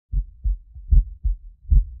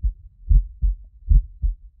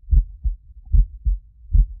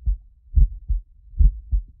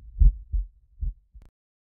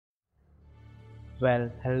Well,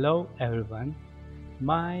 hello everyone,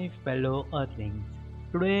 my fellow Earthlings.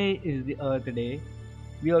 Today is the Earth Day.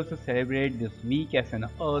 We also celebrate this week as an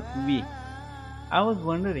Earth Week. I was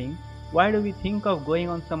wondering, why do we think of going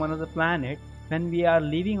on some another planet when we are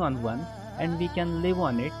living on one and we can live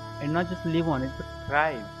on it and not just live on it but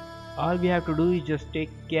thrive? All we have to do is just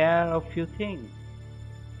take care of few things.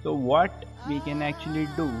 So what we can actually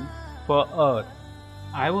do for Earth?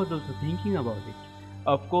 I was also thinking about it.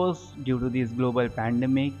 Of course, due to this global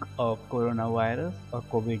pandemic of coronavirus or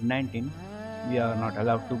COVID-19, we are not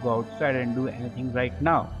allowed to go outside and do anything right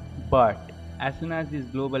now. But as soon as this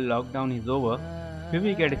global lockdown is over, we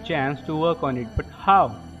will get a chance to work on it. But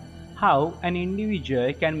how? How an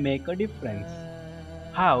individual can make a difference?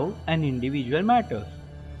 How an individual matters?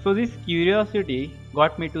 So this curiosity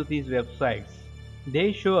got me to these websites.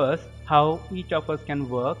 They show us how each of us can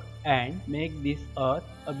work and make this earth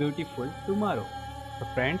a beautiful tomorrow. So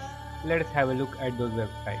friends, let us have a look at those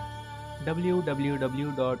websites.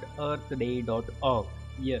 www.earthday.org.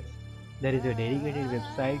 Yes, there is a dedicated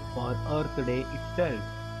website for Earth Day itself.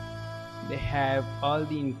 They have all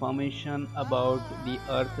the information about the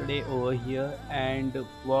Earth Day over here and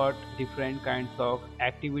what different kinds of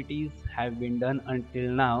activities have been done until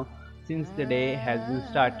now since the day has been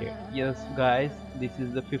started. Yes, guys, this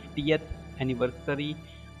is the 50th anniversary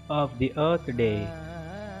of the Earth Day.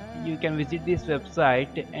 You can visit this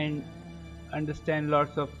website and understand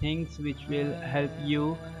lots of things which will help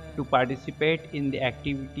you to participate in the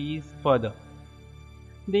activities further.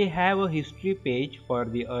 They have a history page for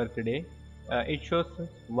the Earth Day. It shows us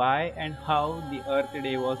why and how the Earth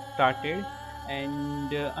Day was started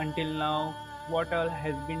and until now what all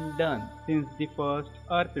has been done since the first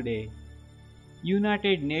Earth Day.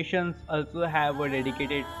 United Nations also have a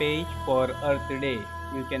dedicated page for Earth Day.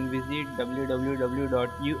 You can visit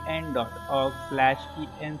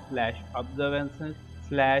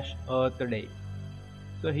www.un.org/en/observances/Earth Day.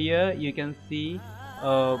 So here you can see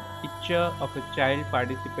a picture of a child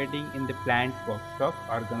participating in the plant workshop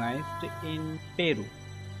organized in Peru.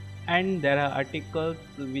 And there are articles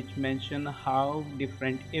which mention how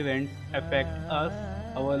different events affect us,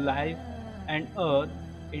 our life and earth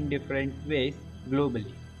in different ways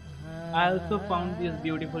globally. I also found this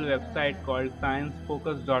beautiful website called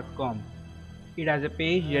sciencefocus.com. It has a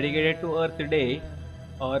page dedicated to Earth Day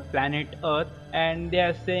or planet Earth, and they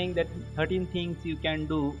are saying that 13 things you can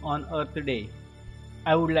do on Earth Day.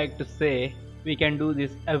 I would like to say we can do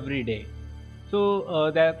this every day.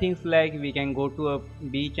 So there are things like we can go to a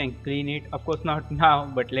beach and clean it. Of course, not now,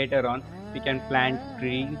 but later on. We can plant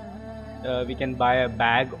trees. We can buy a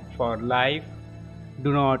bag for life.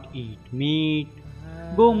 Do not eat meat.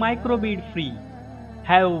 Go microbead free.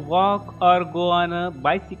 Have a walk or go on a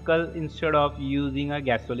bicycle instead of using a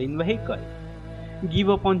gasoline vehicle. Give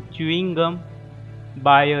up on chewing gum.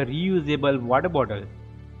 Buy a reusable water bottle.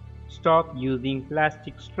 Stop using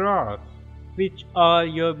plastic straws. Switch all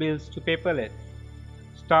your bills to paperless.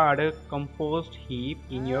 Start a compost heap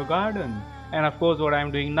in your garden. And of course, what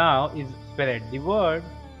I'm doing now is spread the word.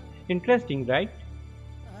 Interesting, right?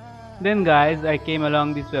 Then, guys, I came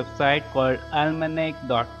along this website called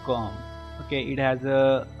almanac.com. Okay, it has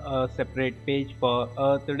a separate page for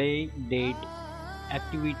Earth Day, date,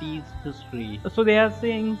 activities, history. So they are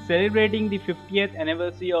saying celebrating the 50th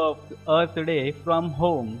anniversary of Earth Day from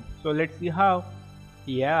home. So let's see how.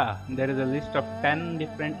 Yeah, there is a list of 10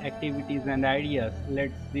 different activities and ideas.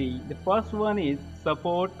 Let's see. The first one is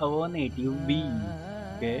support our native bees.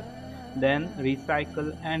 Okay. Then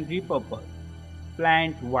recycle and repurpose.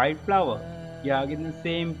 Plant wildflowers. Yeah, again the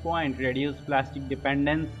same point. Reduce plastic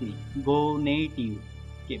dependency. Go native.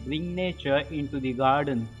 Okay. Bring nature into the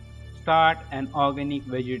garden. Start an organic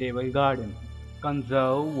vegetable garden.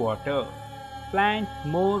 Conserve water. Plant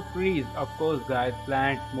more trees. Of course, guys,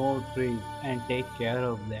 plant more trees and take care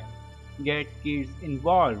of them. Get kids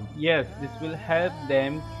involved. Yes, this will help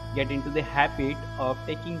them get into the habit of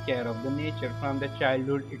taking care of the nature from the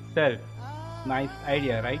childhood itself. Nice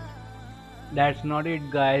idea, right? That's not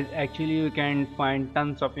it, guys. Actually, you can find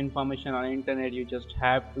tons of information on internet. You just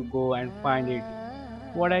have to go and find it.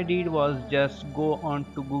 What I did was just go on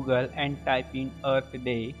to Google and type in Earth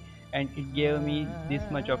Day, and it gave me this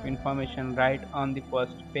much of information right on the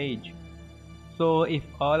first page. So if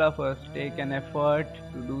all of us take an effort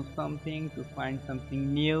to do something, to find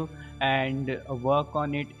something new and work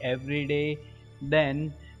on it every day,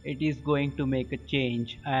 then it is going to make a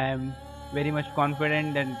change. I am very much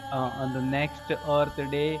confident that on the next Earth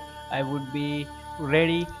Day I would be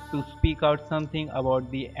ready to speak out something about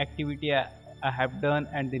the activity I have done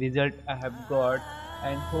and the result I have got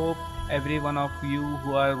and hope every one of you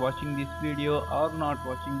who are watching this video or not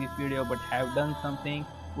watching this video but have done something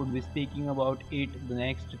would be speaking about it the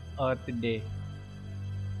next Earth Day.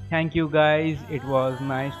 Thank you guys. It was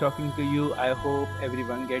nice talking to you. I hope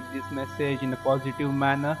everyone gets this message in a positive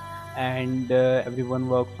manner and everyone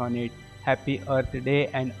works on it. Happy Earth Day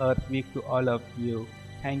and Earth Week to all of you.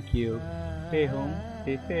 Thank you. Stay home,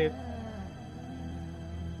 stay safe.